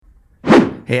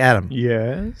Hey, Adam.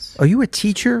 Yes. Are you a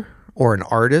teacher or an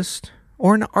artist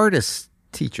or an artist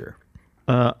teacher?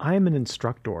 I am an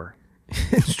instructor.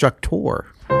 Instructor.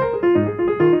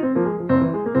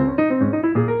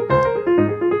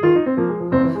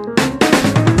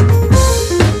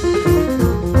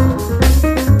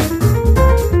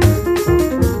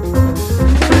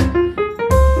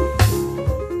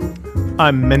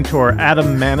 I'm mentor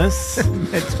Adam Manis.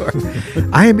 Mentor.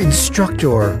 I am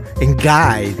instructor and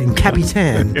guide and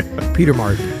capitan Peter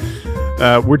Martin.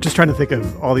 We're just trying to think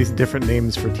of all these different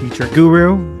names for teacher.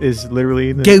 Guru is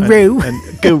literally Guru.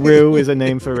 And Guru is a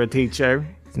name for a teacher.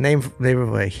 Name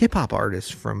of a hip hop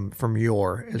artist from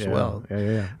yore as well.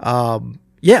 Yeah.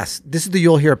 Yes, this is the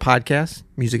You'll Hear podcast.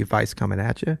 Music advice coming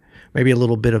at you. Maybe a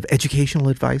little bit of educational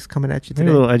advice coming at you today.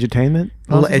 Maybe a little edutainment.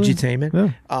 A little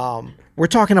edutainment. Yeah. We're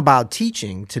talking about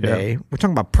teaching today. Yeah. We're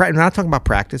talking about we're not talking about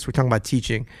practice. We're talking about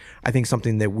teaching. I think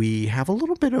something that we have a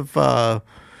little bit of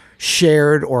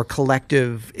shared or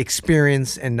collective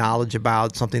experience and knowledge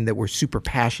about, something that we're super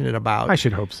passionate about. I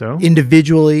should hope so.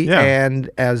 Individually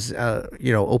and as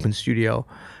Open Studio,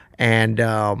 and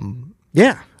I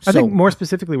think more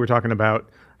specifically, we're talking about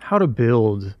how to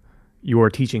build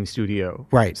your teaching studio.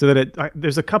 Right. So that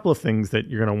there's a couple of things that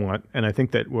you're going to want, and I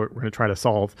think that we're going to try to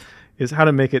solve, is how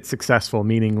to make it successful,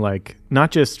 meaning like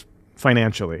not just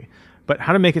financially, but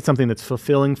how to make it something that's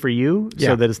fulfilling for you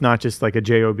so that it's not just like a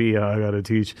job, I got to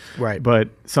teach, right? But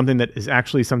something that is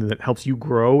actually something that helps you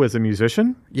grow as a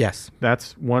musician. Yes.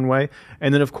 That's one way.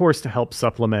 And then, of course, to help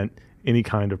supplement any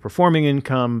kind of performing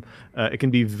income, it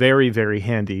can be very, very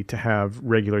handy to have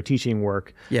regular teaching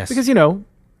work. Yes. Because,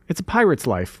 it's a pirate's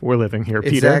life we're living here,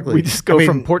 Peter. Exactly. We just go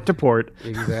from port to port,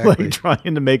 exactly, like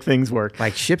trying to make things work.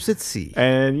 Like ships at sea.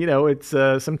 And, it's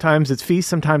sometimes it's feast,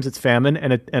 sometimes it's famine,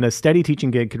 and a steady teaching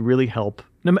gig could really help,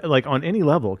 like on any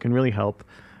level, can really help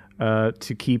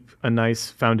to keep a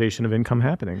nice foundation of income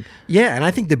happening. Yeah, and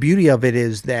I think the beauty of it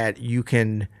is that you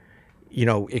can,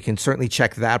 it can certainly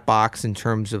check that box in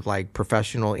terms of like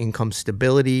professional income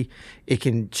stability. It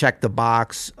can check the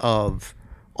box of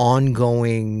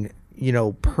ongoing,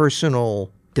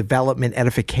 personal development,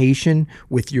 edification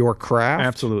with your craft.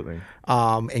 Absolutely.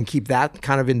 And keep that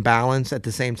kind of in balance at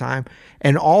the same time.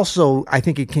 And also, I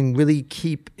think it can really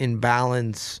keep in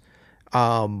balance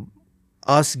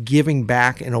us giving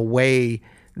back in a way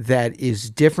that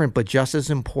is different but just as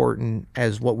important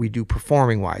as what we do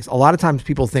performing-wise. A lot of times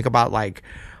people think about like,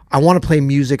 I want to play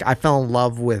music. I fell in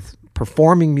love with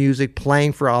performing music,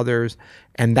 playing for others,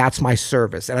 and that's my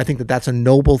service. And I think that that's a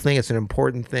noble thing. It's an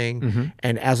important thing. Mm-hmm.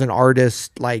 And as an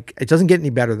artist, like, it doesn't get any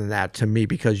better than that to me,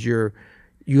 because you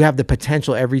have the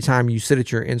potential every time you sit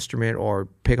at your instrument or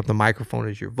pick up the microphone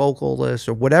as your vocalist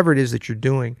or whatever it is that you're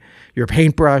doing, your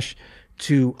paintbrush,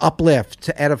 to uplift,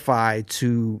 to edify,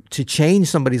 to change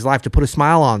somebody's life, to put a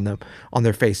smile on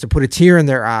their face, to put a tear in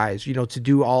their eyes, to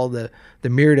do all the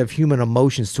myriad of human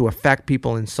emotions, to affect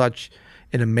people in such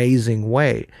an amazing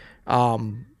way.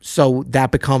 So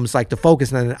that becomes like the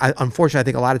focus. And then unfortunately, I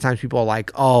think a lot of times people are like,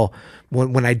 oh,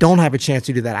 when I don't have a chance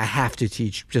to do that, I have to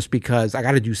teach just because I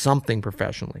got to do something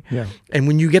professionally. Yeah. And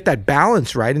when you get that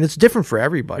balance right, and it's different for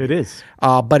everybody. It is.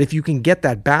 But if you can get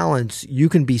that balance, you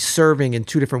can be serving in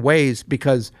two different ways,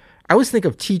 because I always think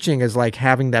of teaching as like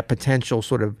having that potential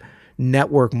sort of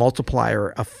network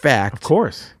multiplier effect. Of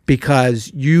course.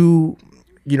 Because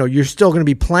you're still going to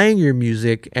be playing your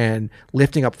music and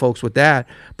lifting up folks with that,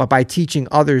 but by teaching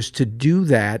others to do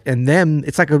that, and then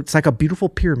it's like a beautiful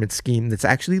pyramid scheme that's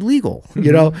actually legal,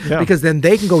 because then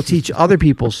they can go teach other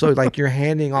people. So like you're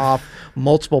handing off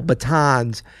multiple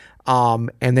batons,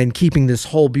 and then keeping this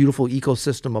whole beautiful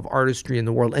ecosystem of artistry in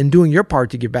the world and doing your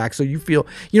part to give back. So you feel,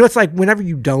 it's like whenever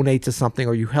you donate to something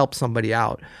or you help somebody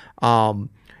out,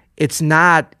 it's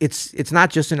not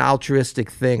just an altruistic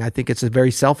thing. I think it's a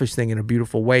very selfish thing in a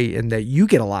beautiful way, in that you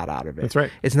get a lot out of it. That's right.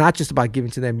 It's not just about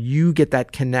giving to them. You get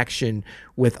that connection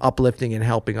with uplifting and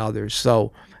helping others.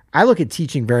 So I look at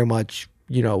teaching very much,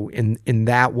 in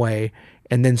that way.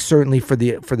 And then certainly for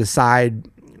the side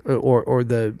or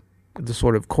the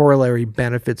sort of corollary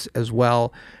benefits as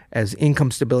well as income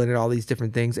stability and all these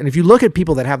different things. And if you look at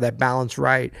people that have that balance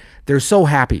right, they're so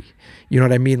happy. You know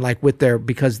what I mean? Like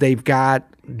because they've got,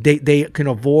 they can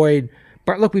avoid,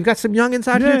 but look, we've got some youngins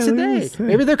out here today.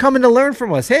 Maybe they're coming to learn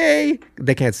from us. Hey,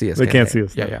 they can't see us. They can't see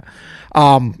us. Yeah.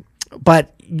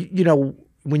 But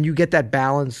when you get that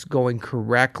balance going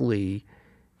correctly,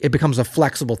 it becomes a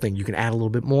flexible thing. You can add a little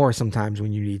bit more sometimes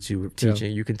when you need to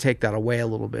teaching. You can take that away a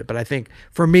little bit. But I think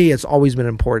for me, it's always been an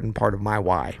important part of my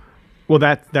why. Well,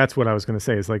 that's what I was going to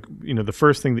say, is like, the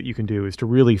first thing that you can do is to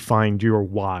really find your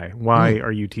why. Why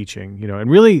are you teaching? And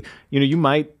really, you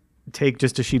might take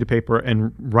just a sheet of paper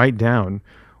and write down,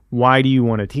 why do you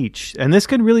want to teach? And this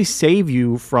could really save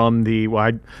you from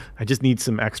I just need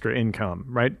some extra income,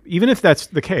 right? Even if that's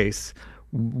the case,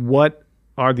 what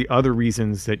are the other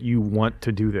reasons that you want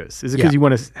to do this? Is it because you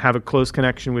want to have a close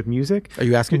connection with music? Are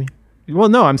you asking me? Well,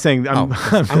 no, I'm saying I'm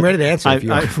ready to answer. If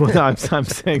you want. I'm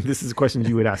saying this is questions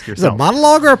you would ask yourself. Is it a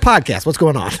monologue or a podcast? What's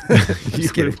going on?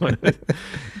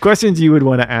 Questions you would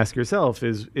want to ask yourself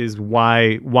is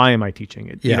why am I teaching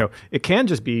it? Yeah. It can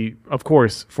just be, of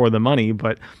course, for the money,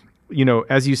 but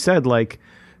as you said, like,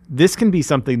 this can be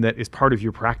something that is part of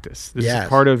your practice. This is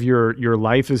part of your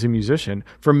life as a musician.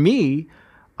 For me,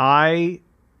 I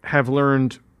have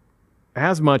learned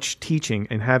as much teaching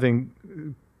and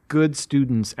having good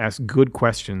students ask good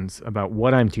questions about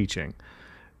what I'm teaching,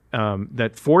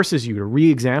 that forces you to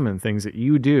re-examine things that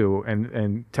you do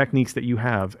and techniques that you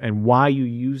have and why you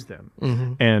use them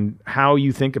and how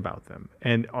you think about them.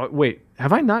 And wait,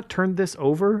 have I not turned this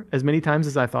over as many times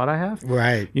as I thought I have?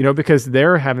 Right. Because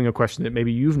they're having a question that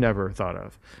maybe you've never thought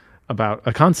of about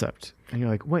a concept. And you're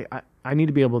like, wait, I need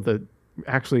to be able to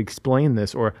actually explain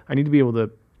this, or I need to be able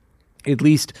to at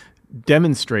least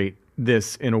demonstrate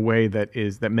this in a way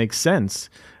that makes sense,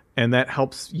 and that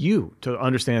helps you to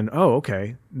understand, oh,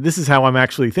 okay, this is how I'm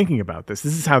actually thinking about this.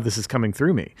 This is how this is coming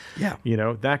through me. Yeah.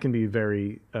 That can be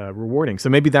very rewarding. So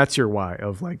maybe that's your why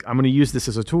of like, I'm going to use this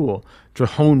as a tool to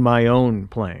hone my own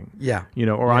playing. Yeah. I'm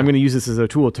going to use this as a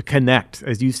tool to connect,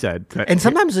 as you said. And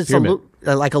sometimes it's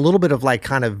like a little bit of like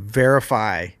kind of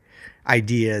verify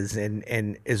ideas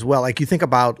and as well. Like you think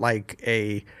about like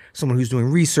someone who's doing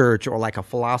research or like a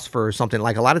philosopher or something,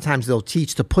 like a lot of times they'll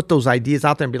teach to put those ideas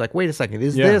out there and be like, wait a second,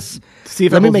 this? See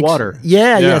if it holds water.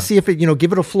 Yeah. See if it,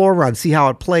 give it a floor run, see how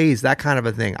it plays, that kind of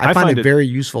a thing. I find it very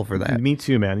useful for that. Me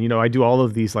too, man. I do all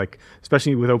of these, like,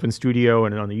 especially with Open Studio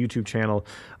and on the YouTube channel,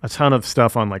 a ton of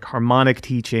stuff on like harmonic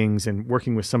teachings and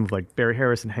working with some of like Barry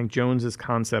Harris and Hank Jones's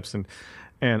concepts.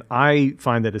 And I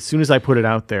find that as soon as I put it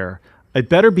out there, it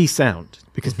better be sound,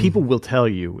 because people will tell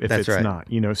you if it's not.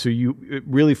 So it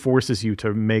really forces you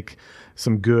to make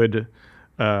some good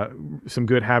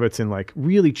habits in like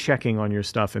really checking on your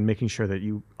stuff and making sure that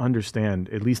you understand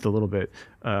at least a little bit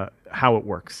how it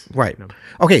works. Right.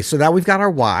 Okay, so now we've got our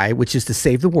why, which is to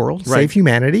save the world, save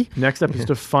humanity. Next up is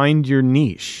to find your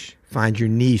niche. Find your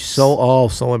niche.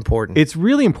 So important. It's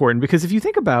really important, because if you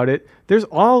think about it, there's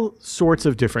all sorts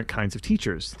of different kinds of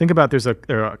teachers. Think about there's a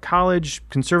college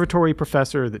conservatory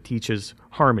professor that teaches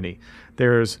harmony.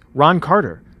 There's Ron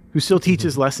Carter, who still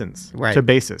teaches lessons to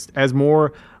bassists, as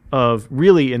more of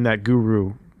really in that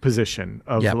guru position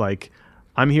of like,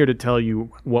 I'm here to tell you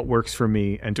what works for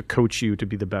me and to coach you to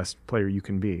be the best player you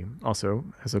can be. Also,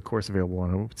 has a course available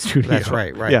on Open Studio. That's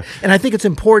right. Yeah. And I think it's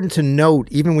important to note,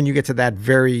 even when you get to that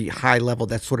very high level,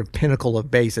 that sort of pinnacle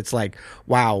of bass, it's like,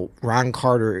 wow, Ron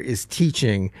Carter is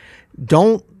teaching.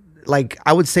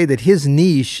 I would say that his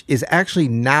niche is actually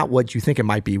not what you think it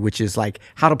might be, which is like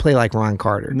how to play like Ron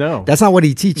Carter. No. That's not what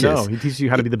he teaches. No, he teaches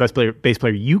you how to be the best bass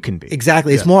player you can be.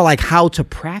 Exactly. It's more like how to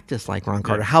practice like Ron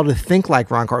Carter, how to think like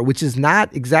Ron Carter, which is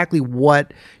not exactly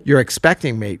what you're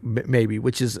expecting maybe,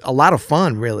 which is a lot of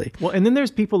fun, really. Well, and then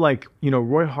there's people like,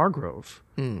 Roy Hargrove,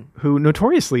 who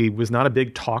notoriously was not a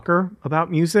big talker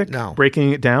about music,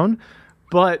 breaking it down.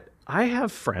 But I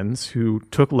have friends who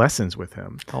took lessons with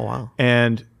him. Oh, wow.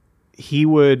 And he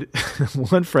would,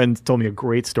 one friend told me a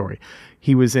great story.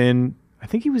 I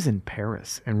think he was in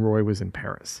Paris, and Roy was in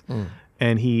Paris.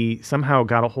 And he somehow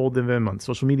got a hold of him on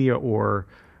social media or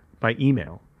by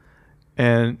email.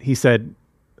 And he said,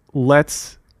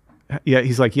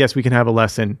 he's like, yes, we can have a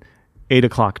lesson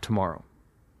 8:00 tomorrow.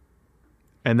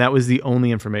 And that was the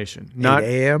only information. Not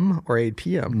 8 a.m. or 8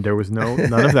 p.m. There was none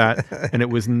of that. And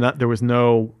there was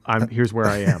no, here's where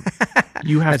I am.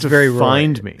 You have to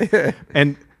find me.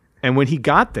 And when he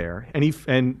got there,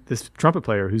 and this trumpet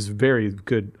player, who's a very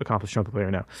good, accomplished trumpet player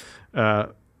now,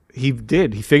 he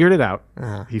figured it out.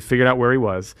 He figured out where he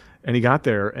was, and he got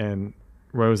there, and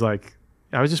Roy was like,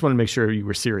 I just wanted to make sure you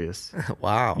were serious.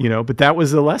 Wow. But that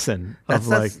was the lesson.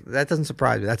 That doesn't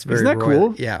surprise me. That's very Isn't that Roy.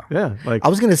 cool? Yeah. Yeah. I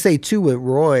was going to say too with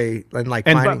Roy and by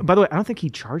the way, I don't think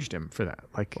he charged him for that.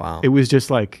 It was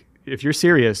just like, if you're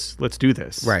serious, let's do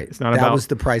this. Right. It's not that was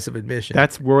the price of admission.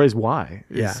 That's Roy's why.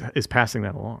 Is passing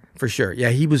that along. For sure. Yeah,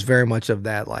 he was very much of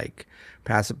that, like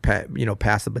pass the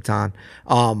baton.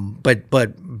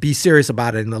 But be serious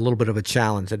about it and a little bit of a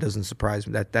challenge. That doesn't surprise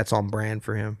me. That's on brand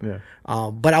for him. Yeah.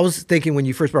 But I was thinking when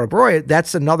you first brought up Roy,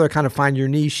 that's another kind of find your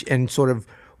niche and sort of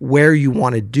where you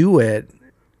want to do it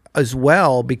as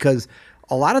well, because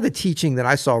a lot of the teaching that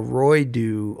I saw Roy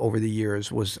do over the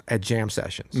years was at jam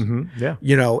sessions. Yeah.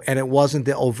 You know, and it wasn't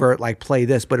the overt like play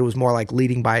this, but it was more like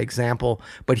leading by example.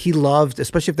 But he loved,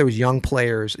 especially if there was young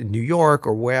players in New York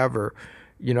or wherever,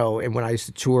 you know, and when I used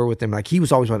to tour with him, like he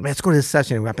was always like, man, let's go to this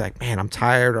session. And we'd be like, man, I'm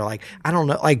tired, or like, I don't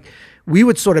know. Like we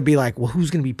would sort of be like, well, who's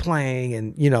going to be playing?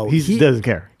 And, you know, He doesn't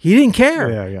care. He didn't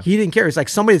care. Yeah. He didn't care. It's like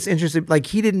somebody that's interested. Like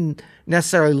he didn't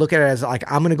necessarily look at it as like,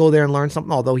 I'm going to go there and learn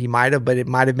something, although he might have, but it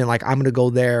might have been like, I'm going to go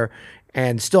there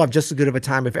and still have just as good of a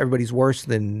time if everybody's worse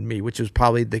than me, which was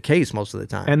probably the case most of the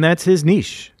time. And that's his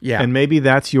niche. Yeah. And maybe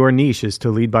that's your niche, is to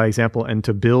lead by example and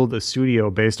to build a studio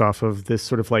based off of this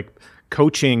sort of like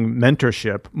coaching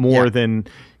mentorship more than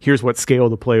here's what scale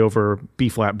to play over B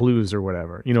flat blues or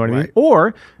whatever. You know what I mean?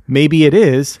 Or maybe it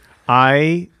is,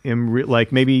 I am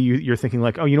like, maybe you're thinking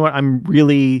like, oh, you know what?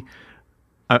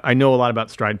 I know a lot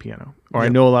about stride piano, or I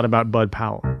know a lot about Bud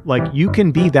Powell. Like you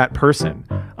can be that person.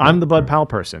 I'm the Bud Powell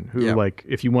person who like,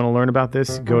 if you want to learn about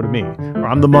this, go to me. Or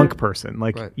I'm the monk person.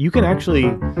 Like you can actually,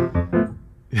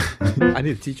 I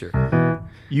need a teacher.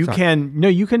 You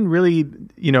can really,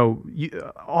 you know,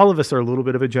 all of us are a little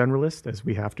bit of a generalist, as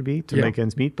we have to be to make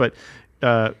ends meet, but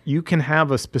you can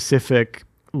have a specific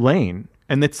lane,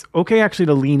 and it's okay actually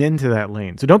to lean into that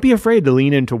lane. So don't be afraid to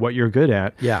lean into what you're good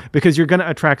at, because you're going to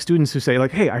attract students who say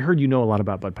like, hey, I heard you know a lot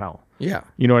about Bud Powell. Yeah.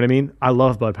 You know what I mean? I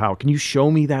love Bud Powell. Can you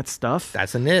show me that stuff?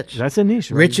 That's a niche. That's a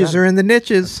niche. Right? Riches are in the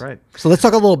niches. That's right. So let's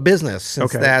talk a little business.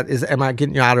 Since that is, am I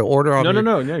getting you out of order? On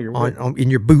No. You're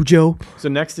in your bujo. So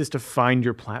next is to find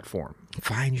your platform.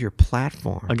 Find your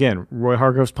platform. Again, Roy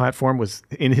Hargrove's platform was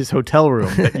in his hotel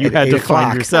room that you had to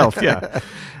find yourself. Yeah.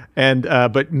 And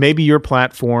but maybe your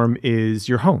platform is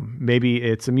your home. Maybe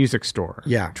it's a music store.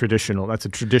 Yeah. Traditional. That's a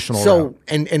traditional route.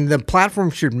 And the platform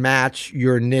should match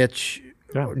your niche.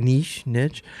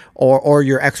 Niche, or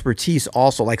your expertise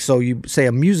also. Like, so you say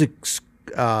a music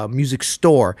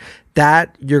store,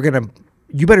 that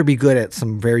you better be good at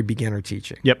some very beginner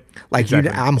teaching. Yep. Like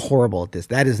exactly. I'm horrible at this.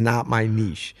 That is not my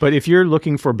niche. But if you're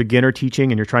looking for beginner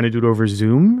teaching and you're trying to do it over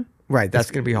Zoom, right, that's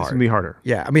going to be hard. It's going to be harder.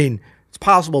 Yeah. I mean, it's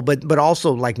possible, but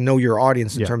also like know your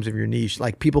audience in terms of your niche.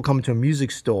 Like people come to a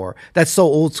music store. That's so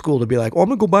old school to be like, oh, I'm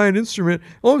gonna go buy an instrument.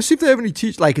 Oh, see if they have any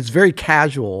teach. Like it's very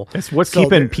casual. It's what's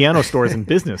keeping piano stores in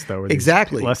business, though.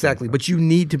 Exactly. But you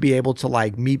need to be able to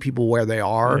like meet people where they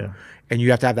are, and you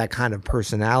have to have that kind of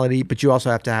personality. But you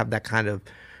also have to have that kind of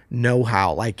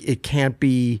know-how. Like it can't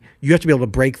be. You have to be able to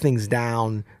break things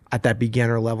down at that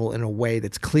beginner level in a way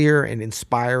that's clear and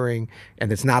inspiring,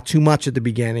 and it's not too much at the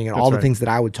beginning, and all the things that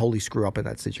I would totally screw up in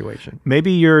that situation.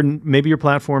 Maybe your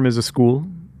platform is a school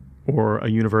or a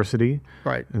university,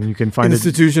 right? And you can find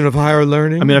institution of higher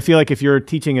learning. I mean, I feel like if you're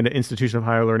teaching at an institution of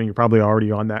higher learning, you're probably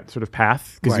already on that sort of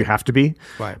path because you have to be.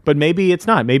 Right. But maybe it's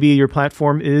not. Maybe your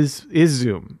platform is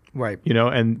Zoom. Right. You know,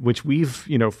 and which we've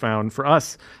found for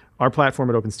us. Our platform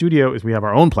at Open Studio is we have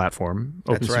our own platform,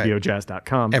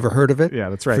 openstudiojazz.com. Ever heard of it? Yeah,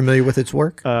 that's right. Familiar with its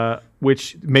work?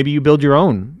 Which maybe you build your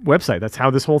own website. That's how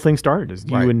this whole thing started. Is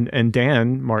you and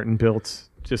Dan Martin built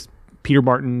just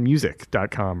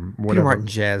petermartinmusic.com. Peter Martin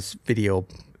Jazz Video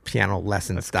Piano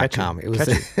Lessons.com. It was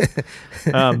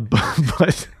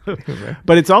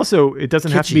but it's also, it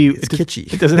doesn't have to be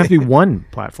kitschy. It doesn't have to be one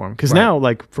platform. Because now,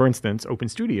 like for instance, Open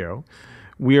Studio,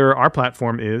 our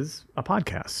platform is a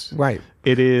podcast. Right.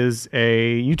 It is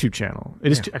a YouTube channel.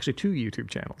 It is actually 2 YouTube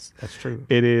channels. That's true.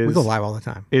 It is. We go live all the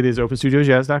time. It is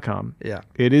openstudiojazz.com. Yeah.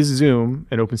 It is Zoom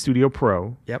and Open Studio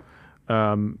Pro. Yep.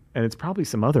 And it's probably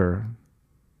some other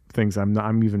things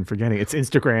I'm even forgetting. It's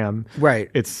Instagram. Right.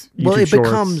 It's YouTube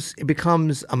Shorts. It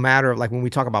becomes a matter of like when we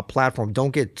talk about platform,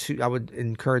 I would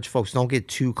encourage folks, don't get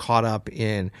too caught up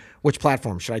in which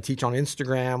platform. Should I teach on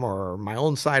Instagram or my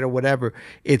own site or whatever?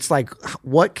 It's like,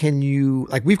 what can you,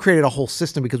 like we've created a whole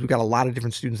system because we've got a lot of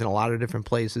different students in a lot of different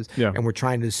places. Yeah. And we're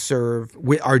trying to serve,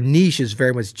 our niche is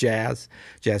very much jazz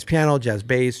piano, jazz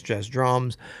bass, jazz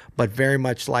drums, but very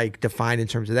much like defined in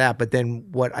terms of that. But then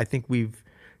what I think we've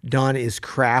done is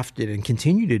crafted and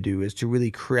continue to do is to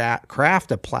really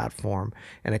craft a platform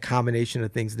and a combination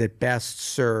of things that best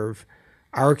serve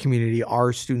our community,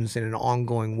 our students in an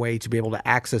ongoing way to be able to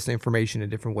access the information in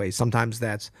different ways. Sometimes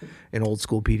that's an old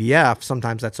school PDF.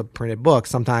 Sometimes that's a printed book.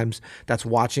 Sometimes that's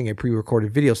watching a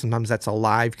pre-recorded video. Sometimes that's a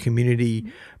live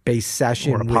community-based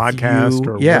session or a with podcast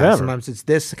you. or whatever. Sometimes it's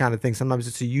this kind of thing. Sometimes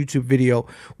it's a YouTube video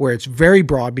where it's very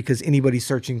broad because anybody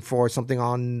searching for something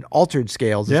on altered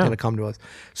scales is going to come to us.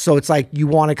 So it's like you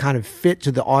want to kind of fit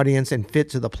to the audience and fit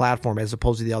to the platform as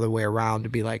opposed to the other way around to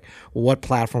be like, well, what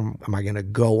platform am I going to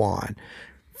go on?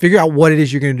 Figure out what it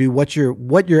is you're going to do, what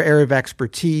your area of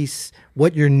expertise,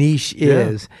 what your niche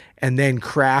is, and then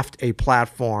craft a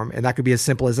platform. And that could be as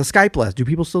simple as a Skype lesson. Do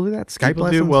people still do that? Skype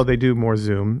lessons? Well, they do more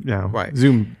Zoom now. Right.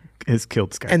 Zoom has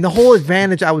killed Skype. And the whole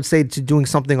advantage, I would say, to doing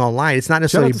something online, it's not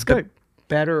necessarily Skype.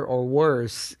 Better or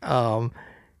worse than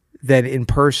in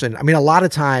person. I mean, a lot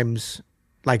of times,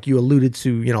 like you alluded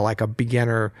to, like a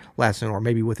beginner lesson or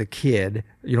maybe with a kid,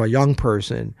 a young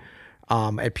person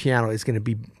at piano is going to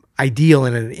be ideal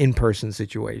in an in-person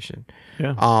situation.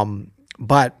 Yeah.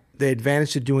 But the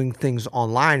advantage to doing things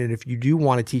online, and if you do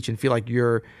want to teach and feel like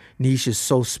your niche is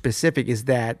so specific, is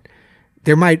that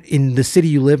there might, in the city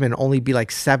you live in, only be like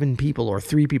 7 people or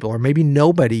 3 people or maybe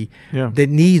nobody that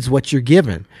needs what you're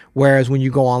given. Whereas when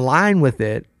you go online with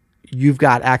it, you've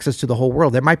got access to the whole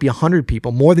world. There might be 100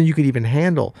 people, more than you could even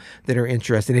handle, that are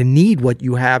interested and need what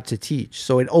you have to teach.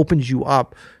 So it opens you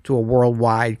up to a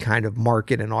worldwide kind of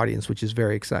market and audience, which is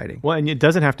very exciting. Well, and it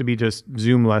doesn't have to be just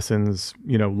Zoom lessons,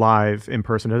 live in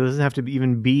person. It doesn't have to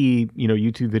even be,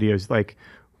 YouTube videos. Like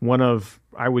one of,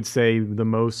 I would say, the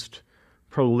most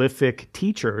prolific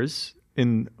teachers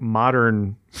in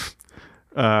modern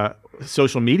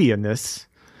social media-ness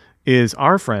is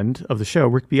our friend of the show,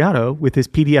 Rick Beato, with his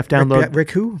PDF download.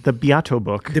 Rick who? The Beato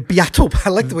book. The Beato. I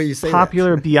like the way you say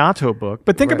Popular that. Beato book.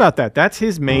 But think about that. That's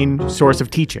his main source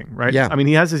of teaching, right? Yeah. I mean,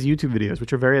 he has his YouTube videos,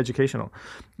 which are very educational.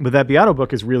 But that Beato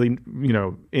book is really,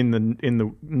 in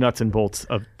the nuts and bolts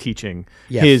of teaching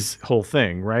his whole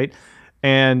thing, right?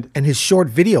 And his short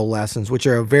video lessons, which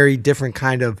are a very different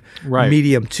kind of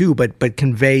medium too, but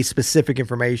convey specific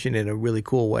information in a really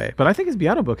cool way. But I think his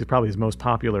Beato book is probably his most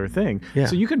popular thing. Yeah.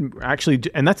 So you can actually,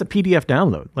 and that's a PDF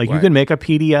download. Like you can make a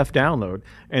PDF download,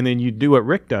 and then you do what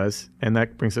Rick does, and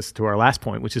that brings us to our last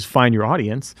point, which is find your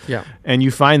audience. Yeah. And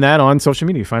you find that on social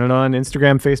media. You find it on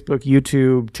Instagram, Facebook,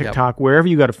 YouTube, TikTok, wherever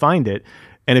you got to find it.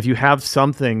 And if you have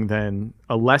something, then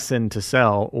a lesson to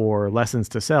sell or lessons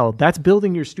to sell, that's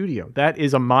building your studio. That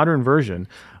is a modern version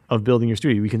of building your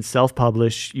studio. You can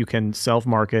self-publish, you can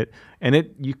self-market, and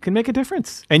you can make a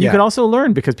difference. And you can also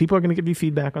learn, because people are going to give you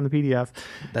feedback on the PDF.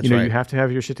 That's right. You have to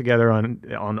have your shit together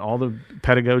on all the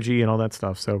pedagogy and all that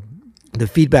stuff. So the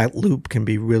feedback loop can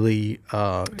be really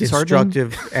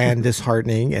instructive and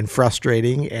disheartening and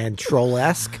frustrating and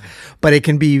troll-esque. But it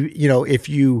can be, if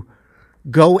you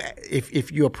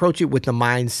approach it with the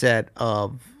mindset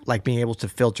of like being able to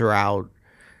filter out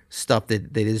stuff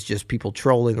that is just people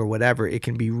trolling or whatever, it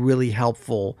can be really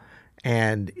helpful.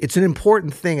 And it's an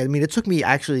important thing. I mean, it took me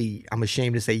actually, I'm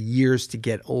ashamed to say, years to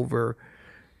get over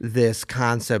this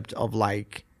concept of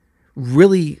like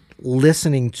really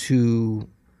listening to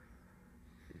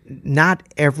not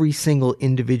every single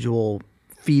individual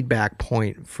feedback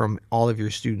point from all of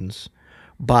your students,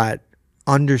 but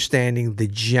understanding the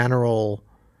general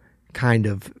kind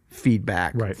of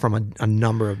feedback from a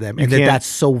number of them, and that's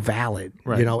so valid,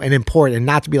 and important, and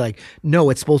not to be like, no,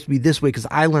 it's supposed to be this way because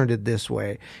I learned it this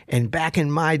way. And back in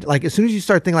my, like, as soon as you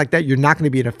start thinking like that, you're not going to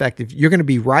be an effective. You're going to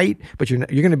be right, but you're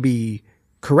going to be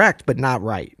correct, but not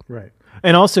right. Right.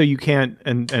 And also you can't,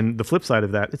 and the flip side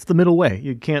of that, it's the middle way.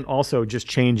 You can't also just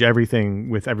change everything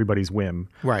with everybody's whim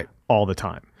all the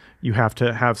time. You have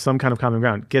to have some kind of common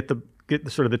ground. Get the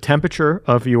sort of the temperature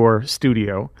of your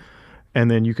studio,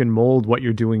 and then you can mold what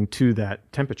you're doing to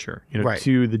that temperature,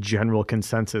 to the general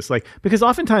consensus. Like, because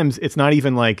oftentimes it's not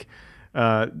even like,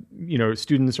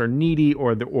 students are needy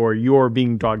or you're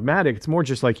being dogmatic. It's more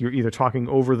just like you're either talking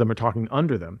over them or talking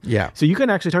under them. Yeah. So you can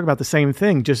actually talk about the same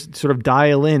thing, just sort of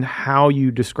dial in how you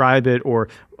describe it, or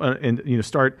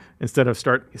start, instead of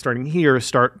starting here,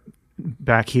 start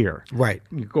back here. Right.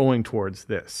 You're going towards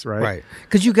this, right? Right.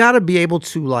 Because you got to be able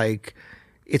to, like,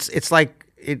 it's like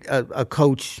a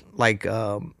coach, like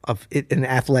of an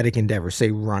athletic endeavor,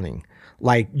 say running.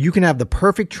 Like, you can have the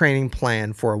perfect training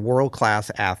plan for a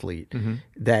world-class athlete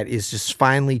that is just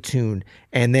finely tuned,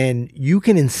 and then you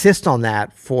can insist on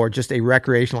that for just a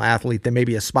recreational athlete that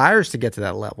maybe aspires to get to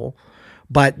that level,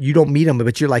 but you don't meet them.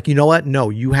 But you're like, you know what? No,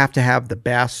 you have to have the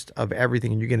best of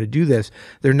everything, and you're going to do this.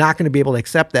 They're not going to be able to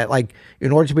accept that. Like,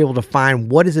 in order to be able to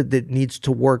find what is it that needs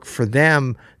to work for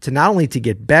them to not only to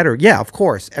get better. Yeah, of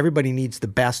course, everybody needs the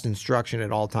best instruction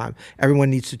at all time.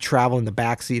 Everyone needs to travel in the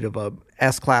backseat of a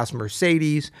S-Class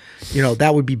Mercedes.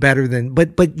 That would be better than,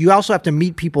 but you also have to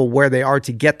meet people where they are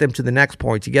to get them to the next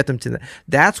point, to get them to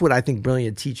that's what I think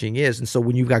brilliant teaching is. And so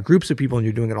when you've got groups of people and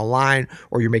you're doing it online,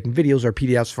 or you're making videos or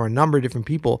PDFs for a number of different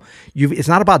people, it's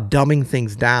not about dumbing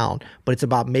things down, but it's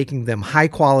about making them high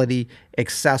quality,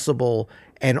 accessible,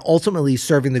 and ultimately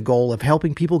serving the goal of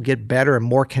helping people get better and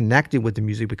more connected with the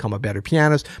music, become a better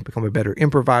pianist, become a better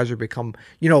improviser, become,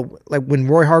 like when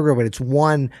Roy Hargrove, when it's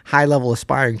one high-level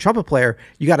aspiring trumpet player,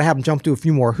 you got to have him jump through a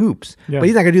few more hoops. Yeah. But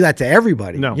he's not going to do that to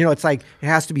everybody. No. It's like it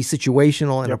has to be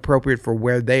situational and appropriate for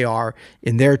where they are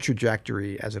in their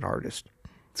trajectory as an artist.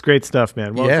 It's great stuff,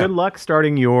 man. Well, good luck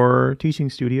starting your teaching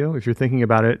studio if you're thinking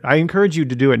about it. I encourage you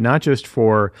to do it not just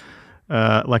for,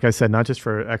 like I said, not just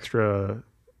for extra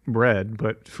bread,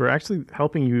 but for actually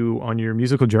helping you on your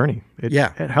musical journey. It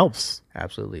helps.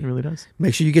 Absolutely. It really does.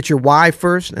 Make sure you get your why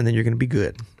first, and then you're going to be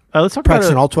good. Let's talk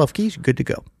practicing all 12 keys. You're good to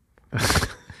go.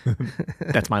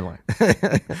 That's my line.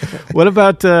 What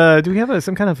about, do we have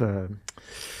some kind of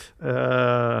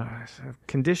a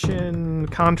condition,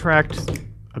 contract,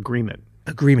 agreement?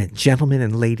 Agreement, gentlemen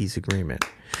and ladies agreement.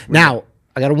 Now,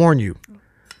 I got to warn you,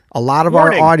 a lot of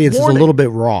our audience is a little bit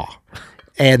raw,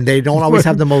 and they don't always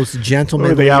have the most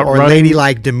gentlemanly or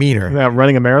ladylike demeanor. They're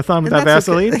running a marathon with that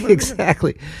Vaseline? Okay.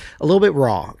 Exactly. A little bit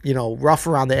raw, rough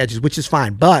around the edges, which is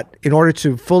fine. But in order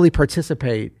to fully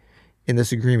participate in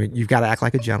this agreement, you've got to act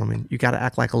like a gentleman. You've got to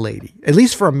act like a lady, at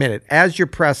least for a minute, as you're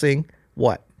pressing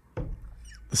what?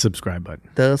 The subscribe button.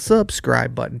 The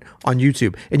subscribe button on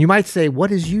YouTube. And you might say,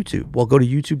 what is YouTube? Well, go to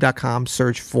youtube.com,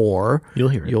 search for. You'll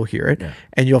hear it. Yeah.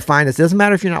 And you'll find us. It doesn't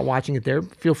matter if you're not watching it there.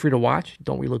 Feel free to watch.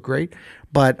 Don't we look great?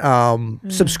 But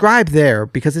subscribe there,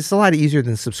 because it's a lot easier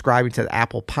than subscribing to the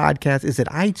Apple Podcast. Is it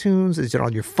iTunes? Is it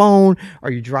on your phone?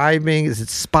 Are you driving? Is it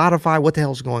Spotify? What the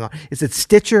hell's going on? Is it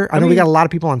Stitcher? I know we got a lot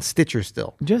of people on Stitcher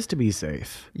still. Just to be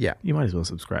safe. Yeah. You might as well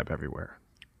subscribe everywhere.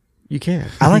 You can.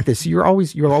 I like this. You're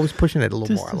always pushing it a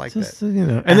little more. I like that.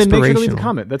 And then make sure to leave a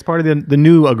comment. That's part of the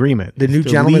new agreement. The new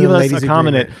gentleman and ladies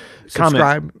agreement.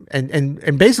 Subscribe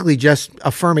and basically just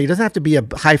affirm it. It doesn't have to be a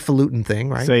highfalutin thing,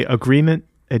 right? Say agreement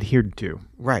adhered to.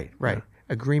 Right. Yeah.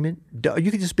 Agreement.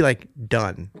 You could just be like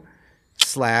done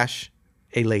 /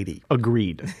 a lady.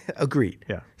 Agreed. Agreed.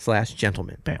 Yeah. /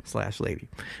 gentleman. Bam. / lady.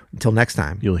 Until next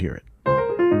time. You'll hear it.